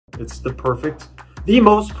It's the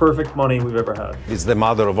most perfect money we've ever had. It's the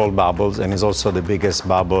mother of all bubbles, and is also the biggest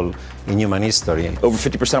bubble in human history. Over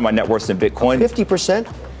 50% of my net worth is in Bitcoin. 50%?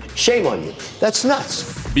 Shame on you. That's nuts.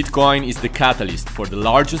 Bitcoin is the catalyst for the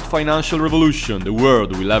largest financial revolution the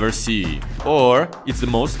world will ever see. Or it's the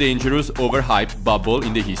most dangerous, overhyped bubble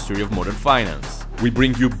in the history of modern finance. We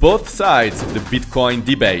bring you both sides of the Bitcoin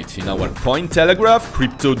debate in our Cointelegraph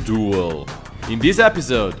Crypto Duel. In this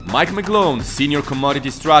episode, Mike McGlone, senior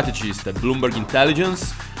commodity strategist at Bloomberg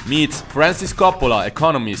Intelligence, meets Frances Coppola,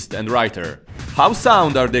 economist and writer. How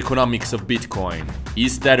sound are the economics of Bitcoin?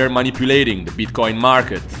 Is Tether manipulating the Bitcoin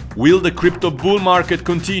market? Will the crypto bull market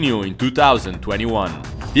continue in 2021?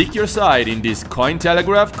 Pick your side in this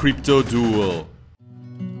Cointelegraph Crypto Duel.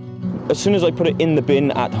 As soon as I put it in the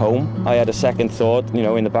bin at home, I had a second thought,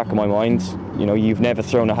 in the back of my mind. You've never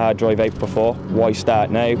thrown a hard drive out before. Why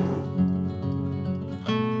start now?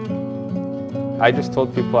 I just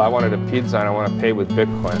told people I wanted a pizza and I want to pay with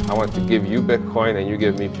Bitcoin. I want to give you Bitcoin and you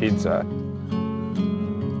give me pizza.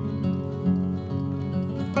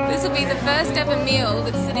 This will be the first ever meal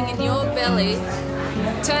that's sitting in your belly,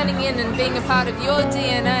 turning in and being a part of your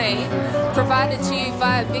DNA, provided to you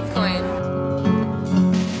via Bitcoin.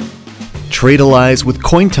 Tradalize with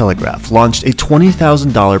Cointelegraph launched a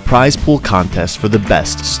 $20,000 prize pool contest for the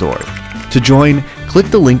best story. To join, click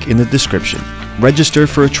the link in the description, register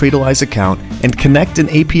for a Tradalize account, and connect an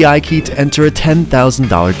API key to enter a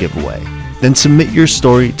 $10,000 giveaway. Then submit your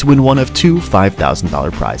story to win one of two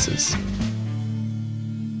 $5,000 prizes.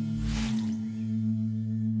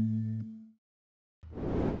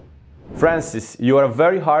 Frances, you are a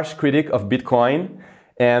very harsh critic of Bitcoin,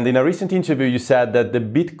 and in a recent interview you said that the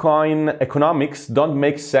Bitcoin economics don't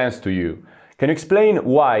make sense to you. Can you explain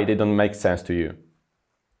why they don't make sense to you?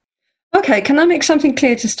 Okay, can I make something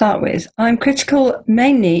clear to start with? I'm critical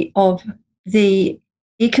mainly of the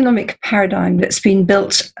economic paradigm that's been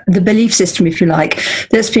built, the belief system, if you like,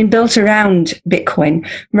 that's been built around Bitcoin,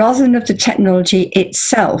 rather than of the technology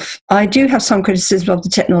itself. I do have some criticism of the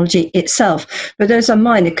technology itself, but those are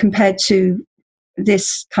minor compared to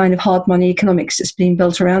this kind of hard money economics that's been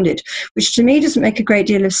built around it, which to me doesn't make a great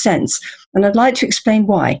deal of sense. And I'd like to explain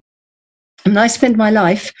why. And I spend my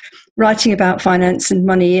life writing about finance and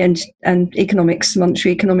money and economics,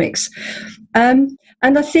 monetary economics.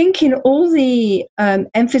 And I think in all the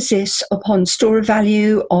emphasis upon store of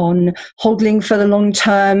value, on holding for the long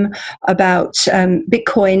term, about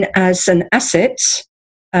Bitcoin as an asset,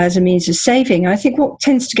 as a means of saving, I think what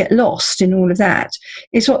tends to get lost in all of that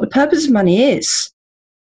is what the purpose of money is.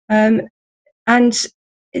 And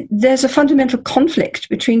there's a fundamental conflict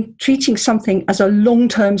between treating something as a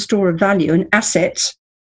long-term store of value, an asset,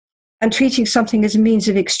 and treating something as a means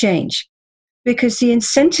of exchange. Because the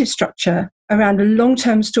incentive structure around a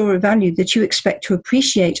long-term store of value that you expect to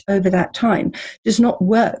appreciate over that time does not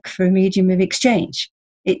work for a medium of exchange.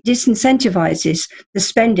 It disincentivizes the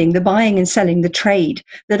spending, the buying and selling, the trade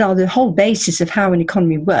that are the whole basis of how an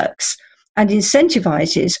economy works, and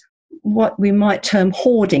incentivizes what we might term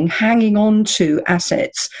hoarding, hanging on to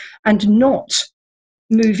assets and not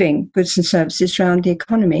moving goods and services around the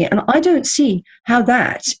economy. And I don't see how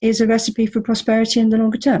that is a recipe for prosperity in the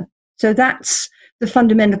longer term. So that's the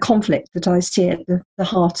fundamental conflict that I see at the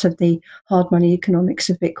heart of the hard money economics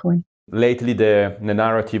of Bitcoin. Lately, the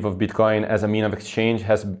narrative of Bitcoin as a mean of exchange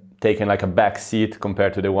has taken like a back seat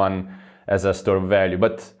compared to the one as a store of value.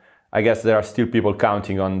 But I guess there are still people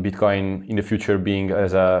counting on Bitcoin in the future being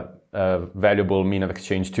as a valuable mean of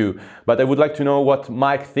exchange too. But I would like to know what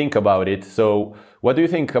Mike thinks about it. So what do you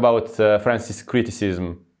think about Frances'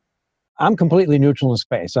 criticism? I'm completely neutral in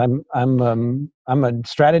space. I'm a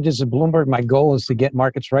strategist at Bloomberg. My goal is to get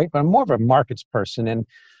markets right, but I'm more of a markets person. And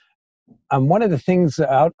one of the things,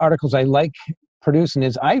 articles I like producing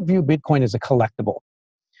is I view Bitcoin as a collectible,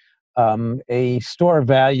 a store of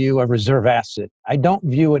value, a reserve asset. I don't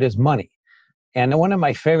view it as money. And one of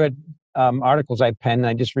my favorite articles I penned,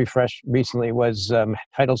 I just refreshed recently, was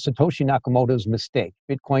titled Satoshi Nakamoto's Mistake.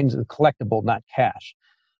 Bitcoin's a collectible, not cash.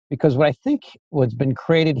 Because what I think what's been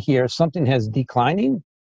created here, something has declining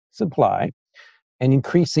supply and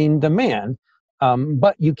increasing demand,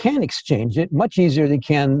 but you can exchange it much easier than you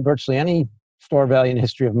can virtually any store of value in the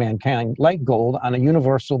history of mankind, like gold, on a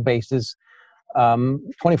universal basis,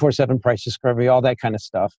 24/7 price discovery, all that kind of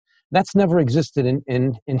stuff. That's never existed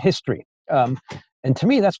in history. And to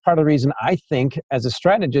me, that's part of the reason I think, as a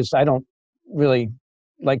strategist, I don't really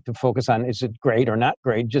like to focus on is it great or not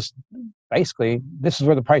great. Just basically, this is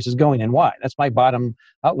where the price is going and why. That's my bottom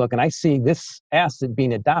outlook. And I see this asset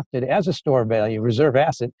being adopted as a store of value, reserve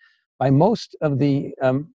asset, by most of the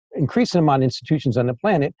increasing amount of institutions on the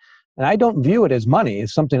planet and I don't view it as money.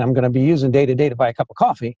 It's something I'm going to be using day to day to buy a cup of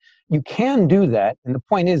coffee. You can do that. And the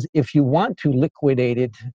point is, if you want to liquidate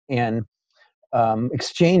it and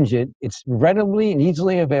exchange it, it's readily and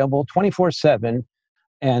easily available 24/7.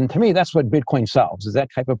 And to me, that's what Bitcoin solves, is that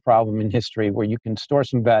type of problem in history where you can store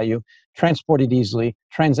some value, transport it easily,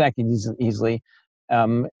 transact it easily,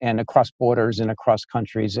 and across borders and across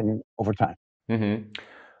countries and over time.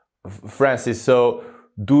 Francis, so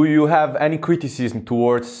do you have any criticism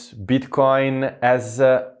towards Bitcoin as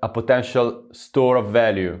a potential store of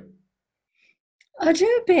value? I do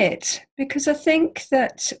a bit, because I think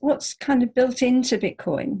that what's kind of built into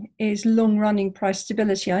Bitcoin is long-running price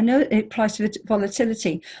stability. I know price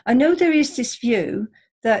volatility. I know there is this view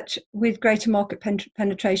that with greater market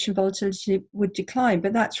penetration, volatility would decline,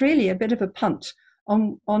 but that's really a bit of a punt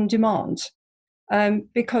on demand,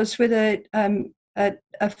 because with a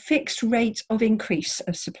fixed rate of increase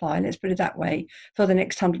of supply, let's put it that way, for the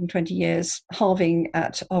next 120 years, halving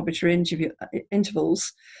at arbitrary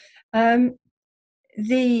intervals,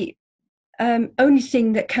 the only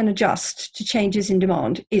thing that can adjust to changes in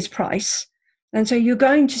demand is price. And so you're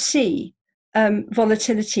going to see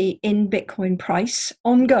volatility in Bitcoin price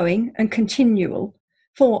ongoing and continual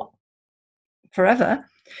for forever,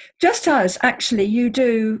 just as actually you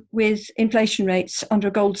do with inflation rates under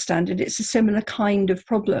a gold standard. It's a similar kind of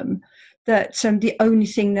problem, that the only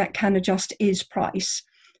thing that can adjust is price.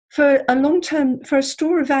 For a long term, for a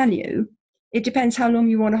store of value, it depends how long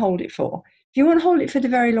you want to hold it for. If you want to hold it for the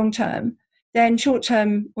very long term, then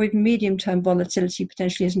short-term or even medium-term volatility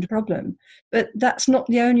potentially isn't a problem. But that's not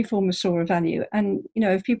the only form of store of value. And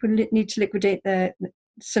if people need to liquidate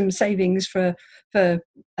some savings for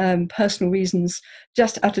personal reasons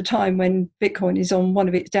just at a time when Bitcoin is on one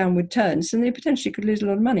of its downward turns, then they potentially could lose a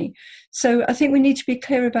lot of money. So I think we need to be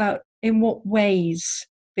clear about in what ways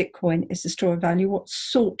Bitcoin is a store of value, what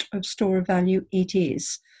sort of store of value it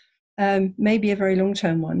is. Maybe a very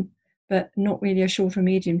long-term one, but not really a short or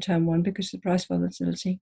medium-term one because of the price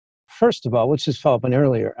volatility. First of all, let's just follow up on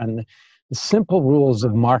earlier. And the simple rules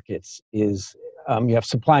of markets is you have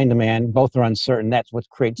supply and demand. Both are uncertain. That's what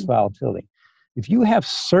creates volatility. If you have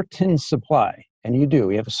certain supply, and you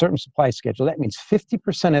have a certain supply schedule, that means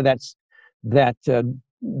 50% of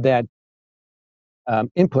that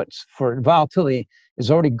inputs for volatility is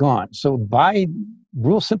already gone. So by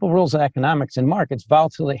simple rules of economics and markets,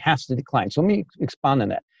 volatility has to decline. So let me expand on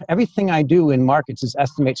that. Everything I do in markets is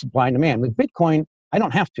estimate supply and demand. With Bitcoin, I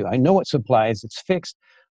don't have to. I know what supply is. It's fixed.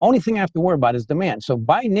 Only thing I have to worry about is demand. So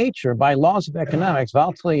by nature, by laws of economics,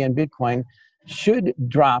 volatility in Bitcoin should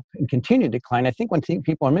drop and continue to decline. I think one thing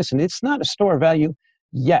people are missing, it's not a store of value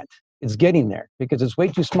yet. It's getting there because it's way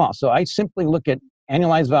too small. So I simply look at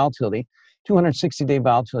annualized volatility, 260-day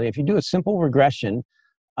volatility. If you do a simple regression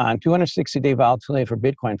on 260-day volatility for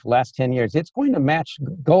Bitcoin for the last 10 years, it's going to match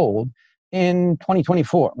gold in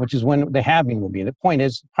 2024, which is when the halving will be. The point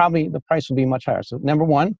is probably the price will be much higher. So number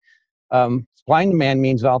one, supply and demand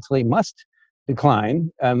means volatility must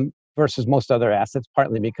decline versus most other assets,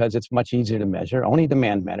 partly because it's much easier to measure. Only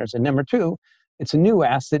demand matters. And number two, it's a new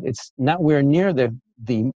asset. It's nowhere near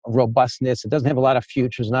the robustness. It doesn't have a lot of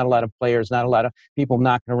futures, not a lot of players, not a lot of people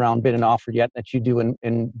knocking around bid and offer yet that you do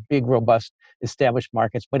in big, robust, established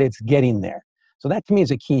markets, but it's getting there. So that to me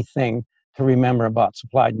is a key thing to remember about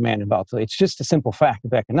supply, demand, and volatility. It's just a simple fact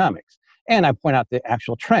of economics. And I point out the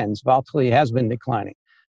actual trends. Volatility has been declining.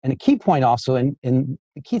 And a key point also, and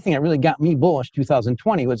the key thing that really got me bullish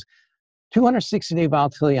 2020 was 260-day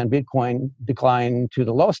volatility on Bitcoin declined to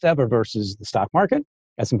the lowest ever versus the stock market,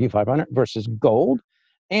 S&P 500, versus gold,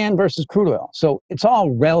 and versus crude oil. So it's all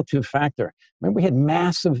relative factor. Remember, we had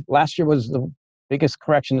last year was the biggest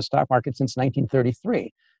correction in the stock market since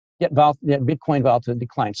 1933, yet Bitcoin volatility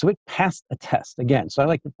declined. So it passed a test again. So I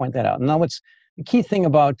like to point that out. Now, what's the key thing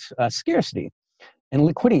about scarcity and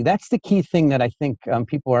liquidity? That's the key thing that I think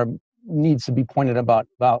needs to be pointed about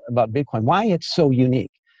Bitcoin. Why it's so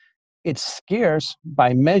unique. It's scarce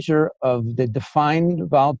by measure of the defined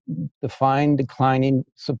declining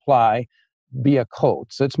supply via code.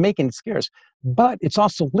 So it's making it scarce, but it's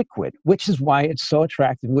also liquid, which is why it's so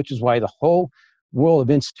attractive, which is why the whole world of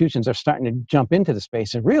institutions are starting to jump into the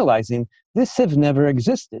space and realizing this has never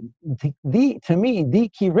existed. To me, the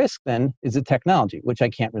key risk then is the technology, which I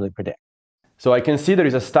can't really predict. So I can see there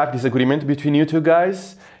is a stark disagreement between you two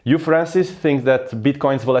guys. You, Francis, think that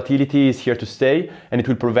Bitcoin's volatility is here to stay and it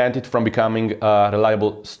will prevent it from becoming a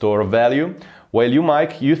reliable store of value. While you,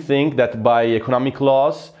 Mike, you think that by economic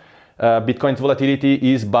laws, Bitcoin's volatility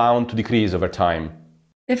is bound to decrease over time.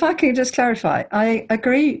 If I could just clarify, I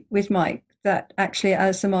agree with Mike that actually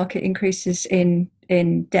as the market increases in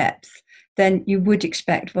depth, then you would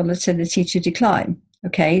expect volatility to decline.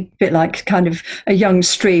 Okay, a bit like kind of a young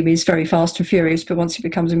stream is very fast and furious, but once it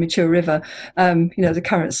becomes a mature river, the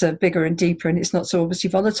currents are bigger and deeper, and it's not so obviously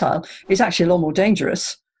volatile. It's actually a lot more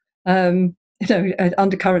dangerous.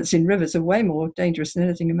 Undercurrents in rivers are way more dangerous than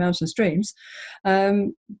anything in mountain streams.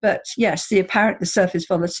 But yes, the surface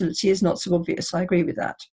volatility is not so obvious. I agree with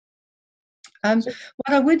that. What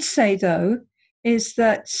I would say, though, is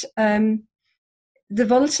that the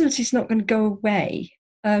volatility is not going to go away.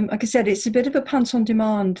 Like I said, it's a bit of a punt on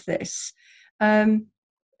demand, this.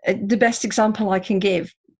 The best example I can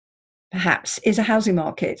give, perhaps, is a housing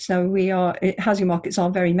market. Now, housing markets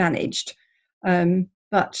are very managed,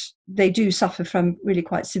 but they do suffer from really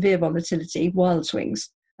quite severe volatility, wild swings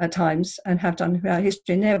at times, and have done throughout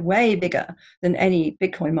history. And they're way bigger than any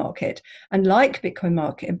Bitcoin market. And like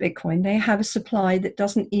Bitcoin, they have a supply that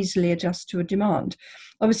doesn't easily adjust to a demand.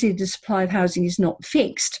 Obviously, the supply of housing is not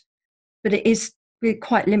fixed, but it is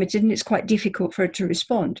quite limited, and it's quite difficult for it to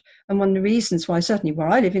respond. And one of the reasons why, certainly where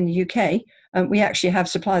I live in the UK, we actually have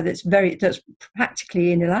supply that's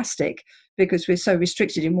practically inelastic, because we're so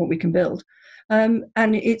restricted in what we can build. And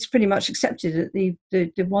it's pretty much accepted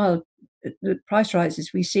that the price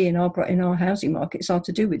rises we see in our housing markets are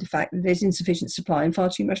to do with the fact that there's insufficient supply and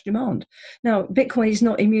far too much demand. Now, Bitcoin is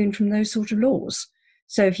not immune from those sort of laws.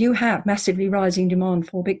 So if you have massively rising demand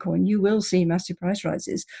for Bitcoin, you will see massive price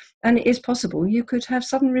rises. And it is possible you could have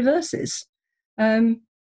sudden reverses.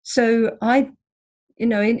 So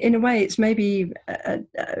in a way, it's maybe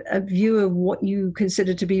a view of what you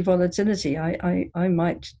consider to be volatility. I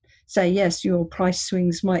might say, yes, your price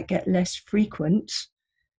swings might get less frequent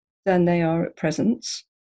than they are at present.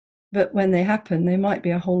 But when they happen, they might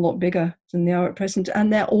be a whole lot bigger than they are at present,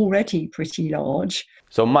 and they're already pretty large.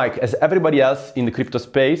 So Mike, as everybody else in the crypto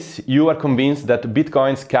space, you are convinced that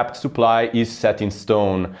Bitcoin's capped supply is set in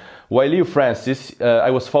stone. While you, Frances,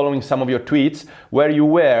 I was following some of your tweets where you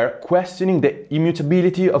were questioning the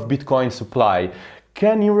immutability of Bitcoin's supply.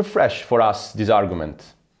 Can you refresh for us this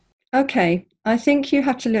argument? Okay, I think you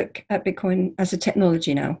have to look at Bitcoin as a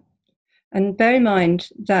technology now. And bear in mind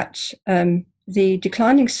that the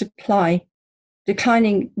declining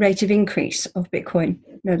rate of increase of Bitcoin,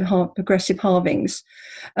 the progressive halvings,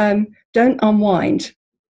 don't unwind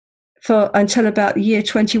until about the year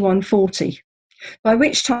 2140, by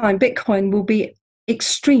which time Bitcoin will be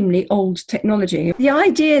extremely old technology. The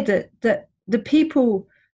idea that the people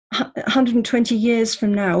 120 years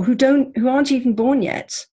from now who aren't even born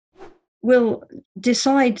yet will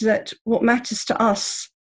decide that what matters to us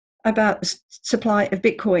about the supply of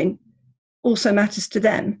Bitcoin also matters to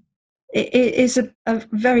them, it is a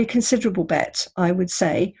very considerable bet, I would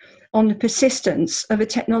say, on the persistence of a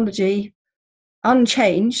technology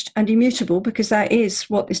unchanged and immutable, because that is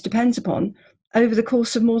what this depends upon, over the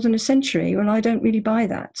course of more than a century. Well, I don't really buy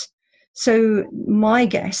that. So my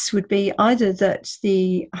guess would be either that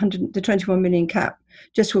the 21 million cap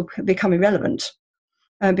just will become irrelevant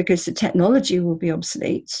because the technology will be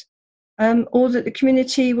obsolete, or that the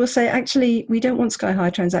community will say, actually, we don't want sky-high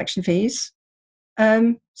transaction fees.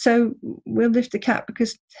 So we'll lift the cap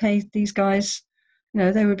because, hey, these guys,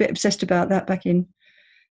 they were a bit obsessed about that back in,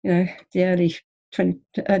 the early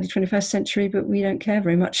 21st century, but we don't care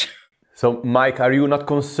very much. So, Mike, are you not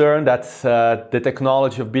concerned that the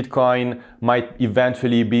technology of Bitcoin might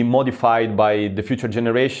eventually be modified by the future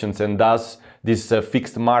generations, and thus this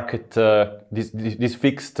fixed market, this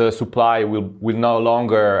fixed supply will no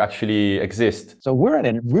longer actually exist? So we're at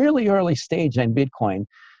a really early stage in Bitcoin.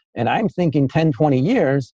 And I'm thinking 10, 20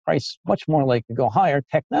 years, price much more likely to go higher.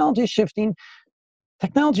 Technology shifting.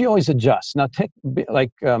 Technology always adjusts. Now, in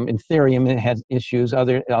Ethereum, it has issues.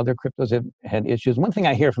 Other cryptos have had issues. One thing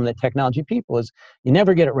I hear from the technology people is you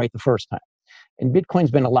never get it right the first time. And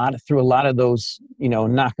Bitcoin's been through a lot of those,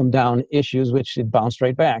 knock them down issues, which it bounced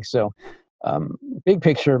right back. So big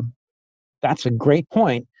picture, that's a great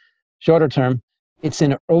point. Shorter term, it's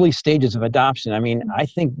in early stages of adoption. I mean, I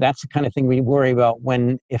think that's the kind of thing we worry about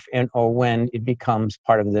when it becomes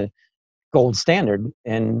part of the gold standard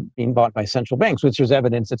and being bought by central banks, which there's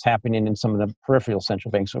evidence that's happening in some of the peripheral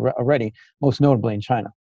central banks already, most notably in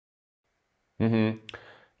China. Mm-hmm.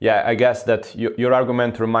 Yeah, I guess that your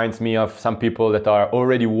argument reminds me of some people that are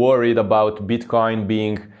already worried about Bitcoin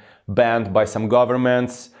being banned by some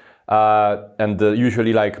governments. And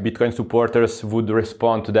usually Bitcoin supporters would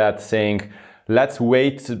respond to that saying, let's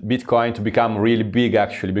wait Bitcoin to become really big,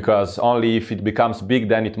 actually, because only if it becomes big,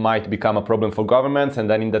 then it might become a problem for governments. And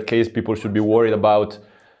then in that case, people should be worried about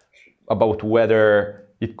whether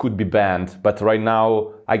it could be banned. But right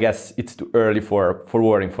now, I guess it's too early for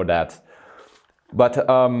worrying for that. But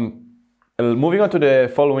Moving on to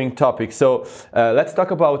the following topic. So let's talk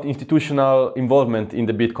about institutional involvement in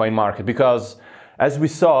the Bitcoin market, because as we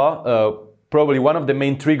saw, probably one of the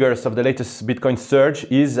main triggers of the latest Bitcoin surge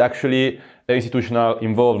is actually institutional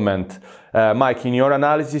involvement. Mike, in your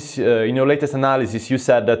analysis, in your latest analysis, you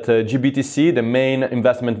said that GBTC, the main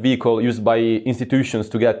investment vehicle used by institutions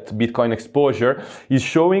to get Bitcoin exposure, is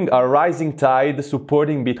showing a rising tide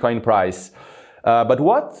supporting Bitcoin price. But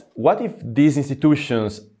what if these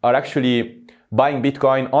institutions are actually buying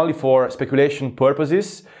Bitcoin only for speculation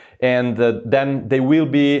purposes, and then they will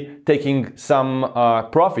be taking some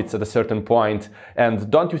profits at a certain point? And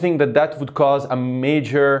don't you think that that would cause a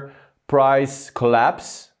major price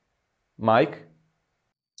collapse, Mike?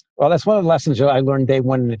 Well, that's one of the lessons I learned day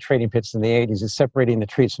one in the trading pits in the 80s, is separating the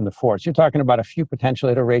trees from the forest. You're talking about a few potential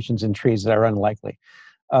iterations in trees that are unlikely.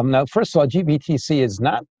 Now, first of all, GBTC is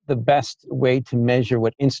not the best way to measure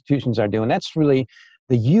what institutions are doing. That's really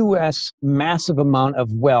the U.S. massive amount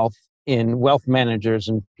of wealth in wealth managers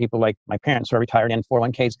and people like my parents who are retired in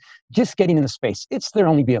 401ks, just getting in the space. It's their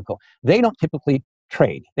only vehicle. They don't typically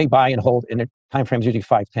trade. They buy and hold in a time frames, usually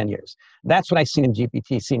 5-10 years. That's what I've seen in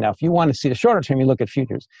GBTC. Now, if you want to see the shorter term, you look at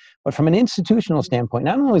futures. But from an institutional standpoint,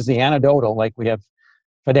 not only is the anecdotal, like we have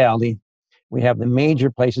Fidelity, we have the major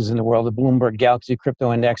places in the world, the Bloomberg Galaxy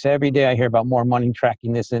Crypto Index. Every day I hear about more money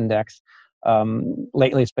tracking this index.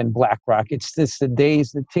 Lately it's been BlackRock. It's this, the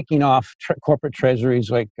days, the ticking off corporate treasuries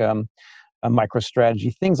like a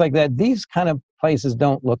MicroStrategy, things like that. These kind of places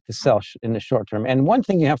don't look to sell in the short term. And one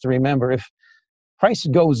thing you have to remember, if price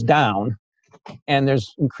goes down and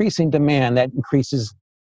there's increasing demand, that increases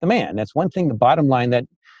demand. That's one thing, the bottom line that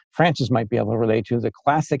Frances might be able to relate to. The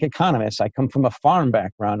classic economist. I come from a farm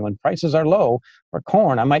background. When prices are low for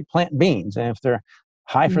corn, I might plant beans. And if they're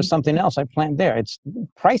high for something else, I plant there. It's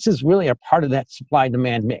prices really are part of that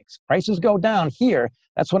supply-demand mix. Prices go down here.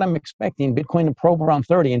 That's what I'm expecting. Bitcoin to probe around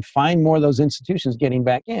 30 and find more of those institutions getting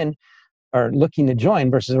back in or looking to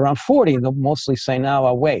join versus around 40. They'll mostly say, now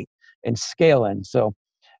I'll wait and scale in. So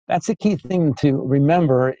that's a key thing to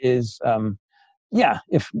remember is, yeah,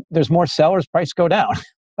 if there's more sellers, price go down.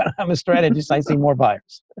 But I'm a strategist, I see more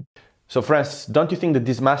buyers. So Frances, don't you think that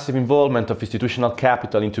this massive involvement of institutional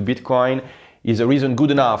capital into Bitcoin is a reason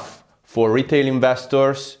good enough for retail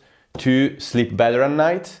investors to sleep better at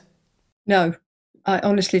night? No, I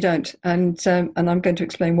honestly don't. And I'm going to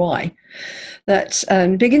explain why. That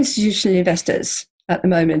big institutional investors at the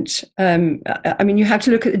moment, I mean, you have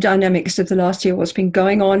to look at the dynamics of the last year, what's been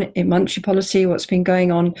going on in monetary policy, what's been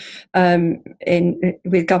going on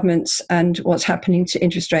with governments, and what's happening to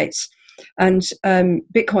interest rates. And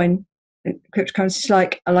Bitcoin, cryptocurrencies,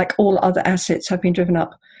 like all other assets, have been driven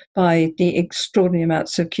up by the extraordinary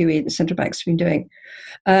amounts of QE that central banks have been doing.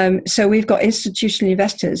 So we've got institutional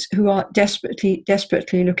investors who are desperately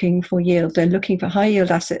looking for yield. They're looking for high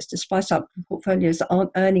yield assets to spice up portfolios that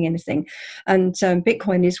aren't earning anything. And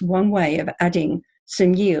Bitcoin is one way of adding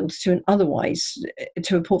some yield to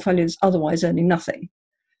a portfolio that's otherwise earning nothing.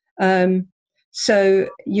 So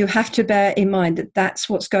you have to bear in mind that that's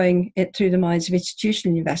what's going through the minds of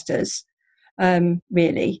institutional investors,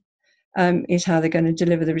 really. Is how they're going to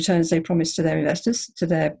deliver the returns they promise to their investors, to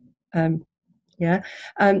their and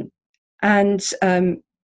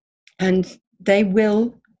they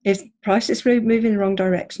will, if prices move in the wrong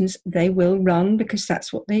directions, they will run, because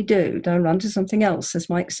that's what they do. They'll run to something else, as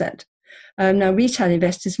Mike said. Now, retail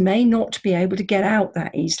investors may not be able to get out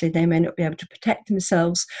that easily. They may not be able to protect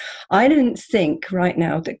themselves. I don't think right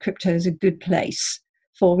now that crypto is a good place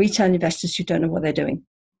for retail investors who don't know what they're doing.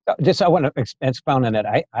 Just I want to expound on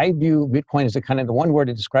that. I view Bitcoin as the one word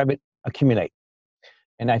to describe it: accumulate.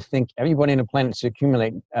 And I think everybody on the planet should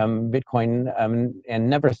accumulate Bitcoin and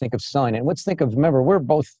never think of selling it. Let's think of, remember, we're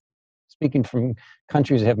both speaking from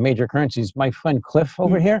countries that have major currencies. My friend Cliff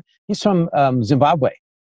over here, he's from Zimbabwe.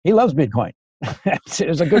 He loves Bitcoin.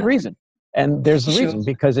 There's a good reason. And there's a reason,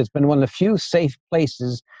 because it's been one of the few safe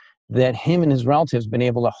places that him and his relatives have been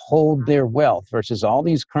able to hold their wealth versus all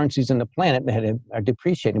these currencies on the planet that are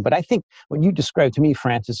depreciating. But I think what you described to me,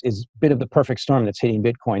 Frances, is a bit of the perfect storm that's hitting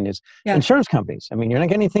Bitcoin is insurance companies. I mean, you're not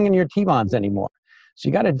getting anything in your T-bonds anymore. So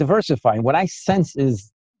you got to diversify. What I sense is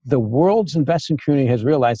the world's investment community has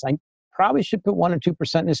realized I probably should put 1 or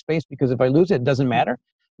 2% in this space, because if I lose it, it doesn't matter.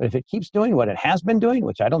 But if it keeps doing what it has been doing,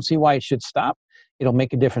 which I don't see why it should stop, it'll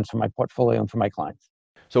make a difference for my portfolio and for my clients.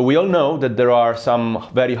 So we all know that there are some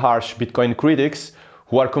very harsh Bitcoin critics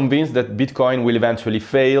who are convinced that Bitcoin will eventually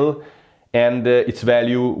fail and its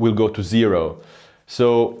value will go to zero.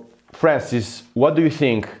 So Frances, what do you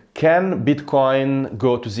think? Can Bitcoin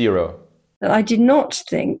go to zero? I did not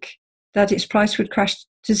think that its price would crash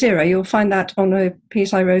to zero. You'll find that on a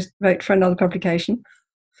piece I wrote for another publication.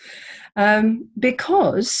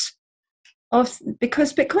 Because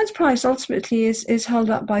Bitcoin's price ultimately is held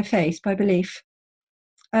up by faith, by belief.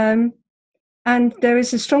 And there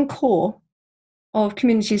is a strong core of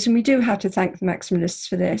communities, and we do have to thank the maximalists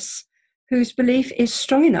for this, whose belief is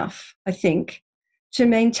strong enough, I think, to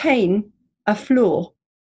maintain a floor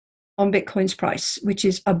on Bitcoin's price, which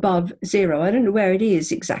is above zero. I don't know where it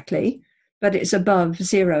is exactly, but it's above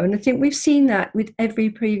zero. And I think we've seen that with every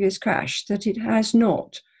previous crash, that it has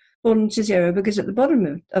not fallen to zero, because at the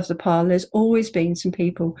bottom of the pile, there's always been some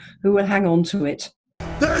people who will hang on to it.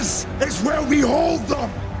 This is where we hold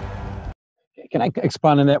them. Can I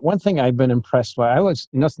expand on that? One thing I've been impressed by, I was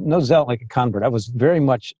no zealot like a convert. I was very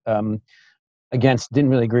much didn't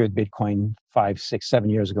really agree with Bitcoin 5, 6, 7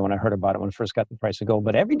 years ago when I heard about it when it first got the price of gold.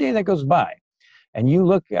 But every day that goes by, and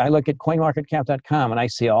I look at coinmarketcap.com and I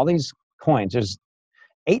see all these coins. There's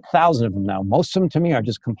 8,000 of them now. Most of them to me are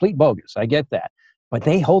just complete bogus. I get that. But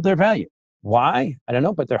they hold their value. Why? I don't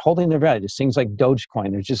know, but they're holding their value. There's things like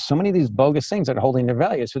Dogecoin. There's just so many of these bogus things that are holding their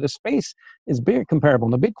value. So the space is very comparable.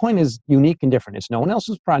 Now, Bitcoin is unique and different. It's no one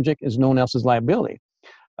else's project. It's no one else's liability.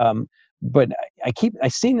 But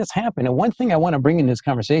I've seen this happen. And one thing I want to bring in this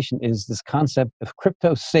conversation is this concept of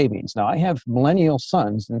crypto savings. Now, I have millennial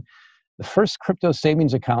sons, and the first crypto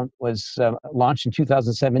savings account was launched in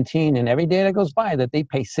 2017. And every day that goes by that they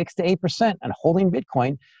pay 6 to 8% on holding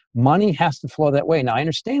Bitcoin, money has to flow that way. Now, I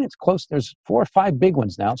understand it's close. There's 4 or 5 big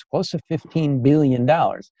ones now. It's close to $15 billion.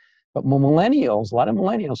 But millennials, a lot of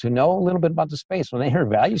millennials who know a little bit about the space, when they hear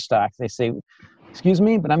value stocks, they say, excuse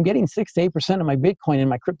me, but I'm getting 6 to 8% of my Bitcoin in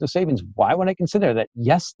my crypto savings. Why would I consider that?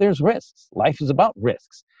 Yes, there's risks. Life is about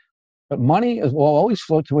risks. But money will always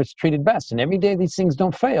flow to what's treated best. And every day these things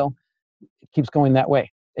don't fail, it keeps going that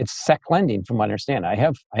way. It's sec lending, from what I understand. I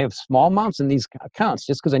have small amounts in these accounts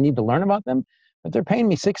just because I need to learn about them. But they're paying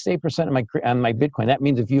me 6 to 8% on my Bitcoin. That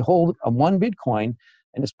means if you hold one Bitcoin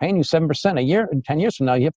and it's paying you 7% a year, and 10 years from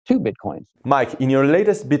now, you have 2 Bitcoins. Mike, in your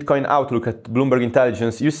latest Bitcoin outlook at Bloomberg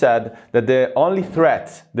Intelligence, you said that the only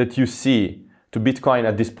threat that you see to Bitcoin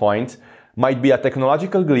at this point might be a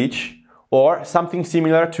technological glitch or something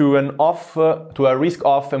similar to a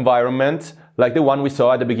risk-off environment like the one we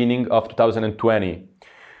saw at the beginning of 2020.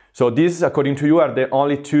 So these, according to you, are the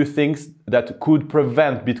only 2 things that could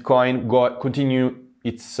prevent Bitcoin continue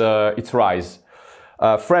its rise.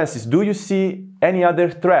 Francis, do you see any other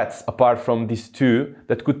threats apart from these 2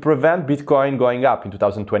 that could prevent Bitcoin going up in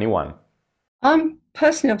 2021? I'm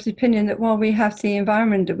personally of the opinion that while we have the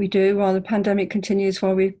environment that we do, while the pandemic continues,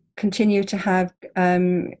 while we continue to have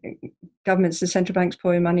governments and central banks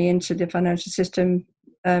pouring money into the financial system,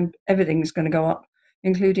 everything's going to go up,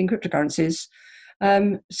 including cryptocurrencies.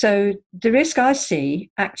 So the risk I see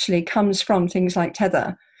actually comes from things like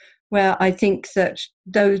Tether, where I think that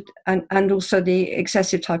those, and also the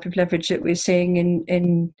excessive type of leverage that we're seeing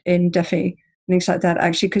in DeFi, things like that,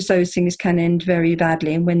 actually, because those things can end very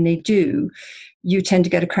badly. And when they do, you tend to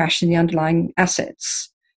get a crash in the underlying assets.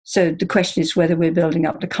 So the question is whether we're building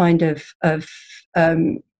up the kind of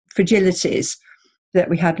fragilities that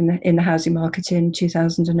we had in the housing market in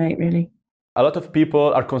 2008, really. A lot of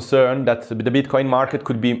people are concerned that the Bitcoin market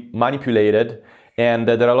could be manipulated, and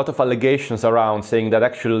there are a lot of allegations around saying that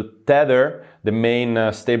actual Tether, the main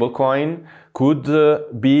stablecoin, could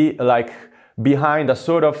be like behind a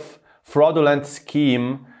sort of fraudulent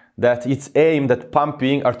scheme that it's aimed at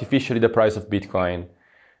pumping artificially the price of Bitcoin.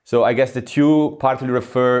 So I guess that you partly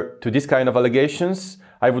refer to this kind of allegations.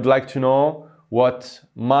 I would like to know what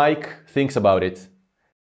Mike thinks about it.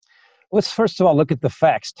 Let's first of all look at the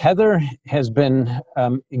facts. Tether has been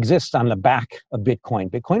exists on the back of Bitcoin.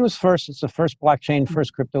 Bitcoin was first. It's the first blockchain,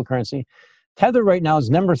 first cryptocurrency. Tether right now is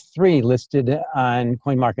number 3 listed on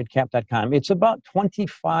coinmarketcap.com. It's about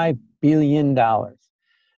 $25 billion.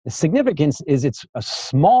 The significance is it's a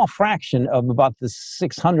small fraction of about the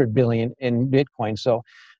 600 billion in Bitcoin. So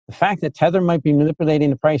the fact that Tether might be manipulating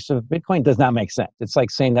the price of Bitcoin does not make sense. It's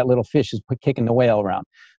like saying that little fish is kicking the whale around.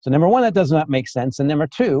 So number 1, that does not make sense. And number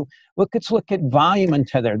 2, let's look at volume on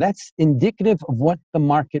Tether. That's indicative of what the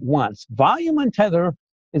market wants. Volume on Tether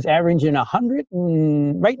is averaging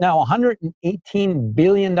right now $118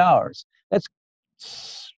 billion. That's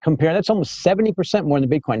almost 70% more than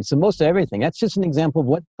Bitcoin. It's the most of everything. That's just an example of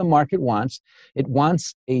what the market wants. It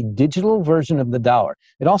wants a digital version of the dollar.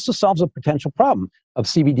 It also solves a potential problem of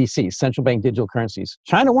CBDCs, central bank digital currencies.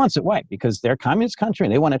 China wants it. Why? Because they're a communist country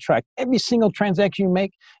and they want to track every single transaction you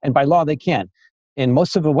make, and by law they can. In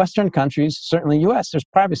most of the Western countries, certainly US, there's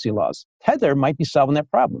privacy laws. Tether might be solving that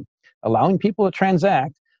problem, allowing people to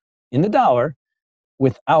transact in the dollar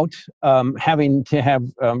without having to have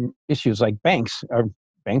issues like banks. Or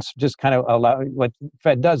banks just kind of allow, what the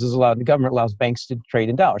Fed does is the government allows banks to trade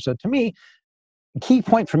in dollars. So to me, the key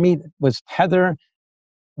point for me was Tether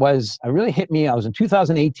really hit me. I was in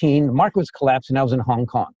 2018, the market was collapsing, I was in Hong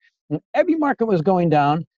Kong. And every market was going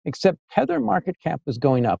down, except Tether market cap was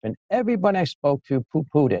going up. And everybody I spoke to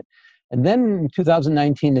poo-pooed it. And then in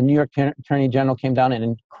 2019, the New York Attorney General came down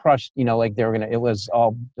and crushed, like they were going to,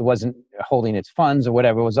 it wasn't holding its funds or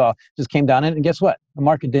whatever. It was all, just came down. And guess what? The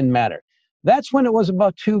market didn't matter. That's when it was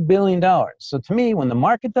about $2 billion. So to me, when the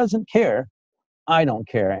market doesn't care, I don't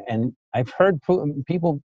care. And I've heard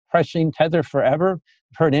people pressuring Tether forever.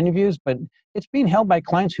 I've heard interviews, but it's being held by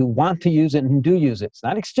clients who want to use it and do use it. It's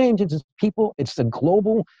not exchanges, it's people. It's the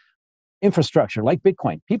global infrastructure like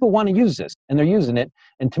Bitcoin. People want to use this and they're using it.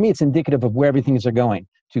 And to me, it's indicative of where everything is going,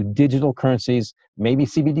 to digital currencies, maybe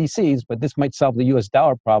CBDCs, but this might solve the US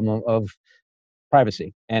dollar problem of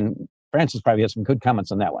privacy. And Frances probably has some good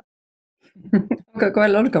comments on that one. I've got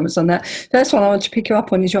quite a lot of comments on that. First one I want to pick you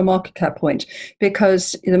up on is your market cap point,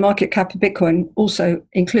 because the market cap of Bitcoin also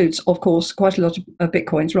includes, of course, quite a lot of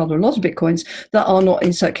Bitcoins, rather a lot of Bitcoins that are not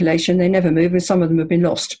in circulation. They never move, and some of them have been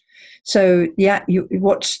lost. So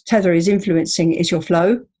what Tether is influencing is your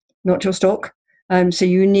flow, not your stock. So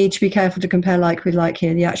you need to be careful to compare like with like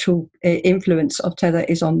here. The actual influence of Tether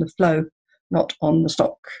is on the flow, not on the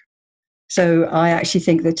stock. So I actually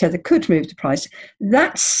think that Tether could move the price.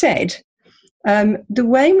 That said, the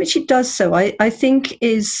way in which it does so, I think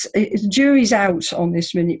the jury's out on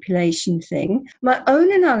this manipulation thing. My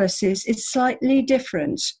own analysis is slightly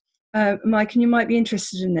different. Mike, and you might be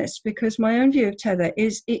interested in this, because my own view of Tether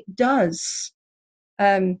is it does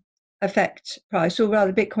affect price, or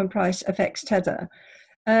rather Bitcoin price affects Tether,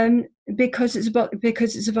 because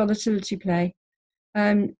it's a volatility play.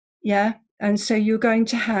 And so you're going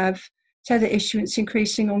to have Tether issuance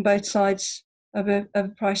increasing on both sides of a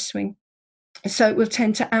price swing. So it will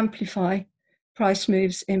tend to amplify price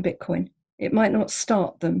moves in Bitcoin. It might not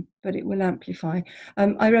start them, but it will amplify.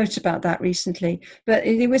 I wrote about that recently, but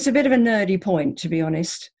it was a bit of a nerdy point, to be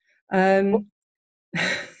honest. Well,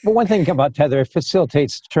 one thing about Tether, it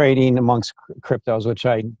facilitates trading amongst cryptos, which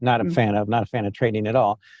I'm not a fan of, not a fan of trading at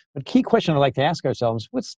all. But key question I'd like to ask ourselves,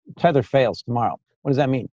 what's Tether fails tomorrow? What does that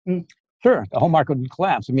mean? Sure, the whole market would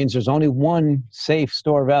collapse. It means there's only one safe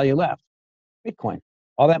store value left, Bitcoin.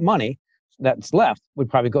 All that money that's left would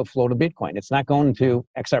probably flow to Bitcoin. It's not going to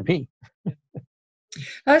XRP.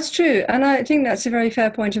 That's true, and I think that's a very fair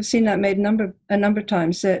point. I've seen that made a number of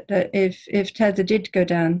times, that if Tether did go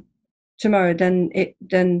down tomorrow, then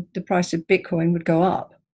the price of Bitcoin would go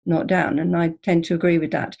up, not down, and I tend to agree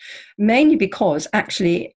with that. Mainly because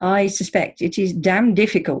actually I suspect it is damn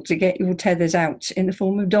difficult to get your tethers out in the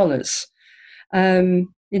form of dollars. I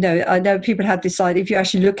know people have decided, if you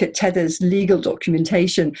actually look at Tether's legal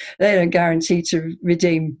documentation, they don't guarantee to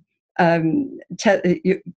redeem USDT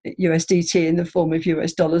in the form of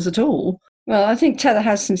US dollars at all. Well, I think Tether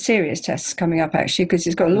has some serious tests coming up, actually, because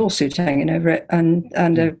it's got a lawsuit hanging over it, and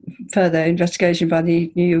a further investigation by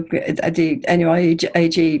the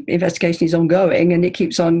NYAG investigation is ongoing, and it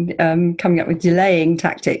keeps on coming up with delaying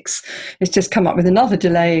tactics. It's just come up with another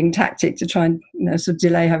delaying tactic to try and sort of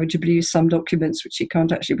delay having to produce some documents which it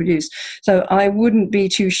can't actually produce. So I wouldn't be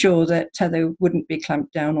too sure that Tether wouldn't be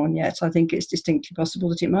clamped down on yet. I think it's distinctly possible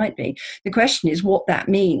that it might be. The question is what that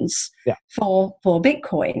means for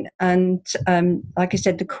Bitcoin. And like I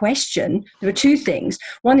said, there are two things.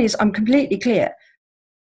 One is, I'm completely clear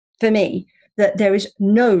for me that there is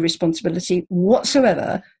no responsibility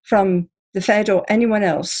whatsoever from the Fed or anyone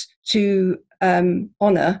else to to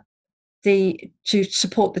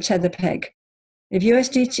support the Tether peg. If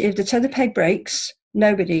the Tether peg breaks,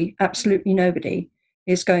 absolutely nobody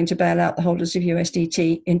is going to bail out the holders of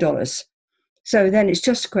USDT in dollars. So then it's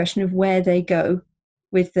just a question of where they go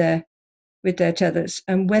with their tethers,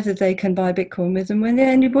 and whether they can buy Bitcoin with them, whether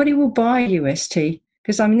anybody will buy UST.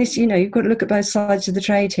 Because you've got to look at both sides of the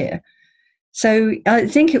trade here. So I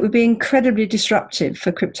think it would be incredibly disruptive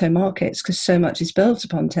for crypto markets, because so much is built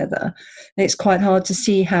upon Tether. And it's quite hard to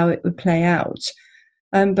see how it would play out.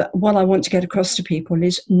 But what I want to get across to people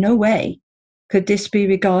is, no way could this be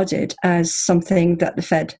regarded as something that the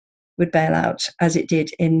Fed would bail out, as it did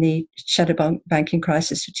in the shadow banking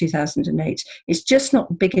crisis of 2008. It's just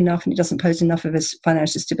not big enough, and it doesn't pose enough of a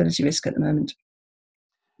financial stability risk at the moment.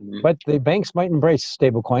 But the banks might embrace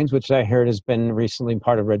stablecoins, which I heard has been recently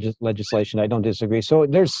part of legislation. I don't disagree. So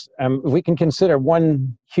there's, we can consider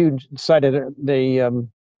one huge side of the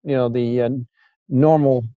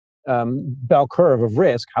normal bell curve of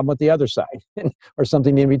risk. How about the other side, or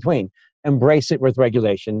something in between? embrace it with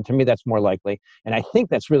regulation. To me, that's more likely. And I think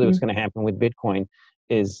that's really what's going to happen with Bitcoin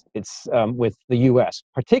is it's with the US,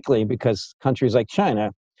 particularly because countries like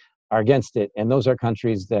China are against it. And those are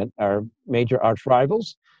countries that are major arch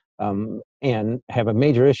rivals and have a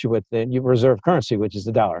major issue with the reserve currency, which is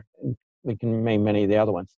the dollar. We can name many of the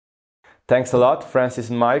other ones. Thanks a lot, Frances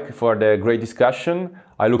and Mike, for the great discussion.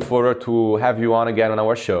 I look forward to have you on again on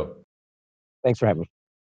our show. Thanks for having me.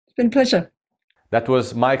 It's been a pleasure. That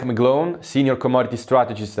was Mike McGlone, Senior Commodity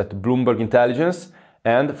Strategist at Bloomberg Intelligence,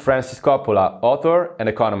 and Frances Coppola, author and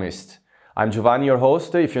economist. I'm Giovanni, your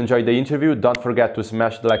host. If you enjoyed the interview, don't forget to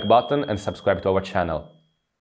smash the like button and subscribe to our channel.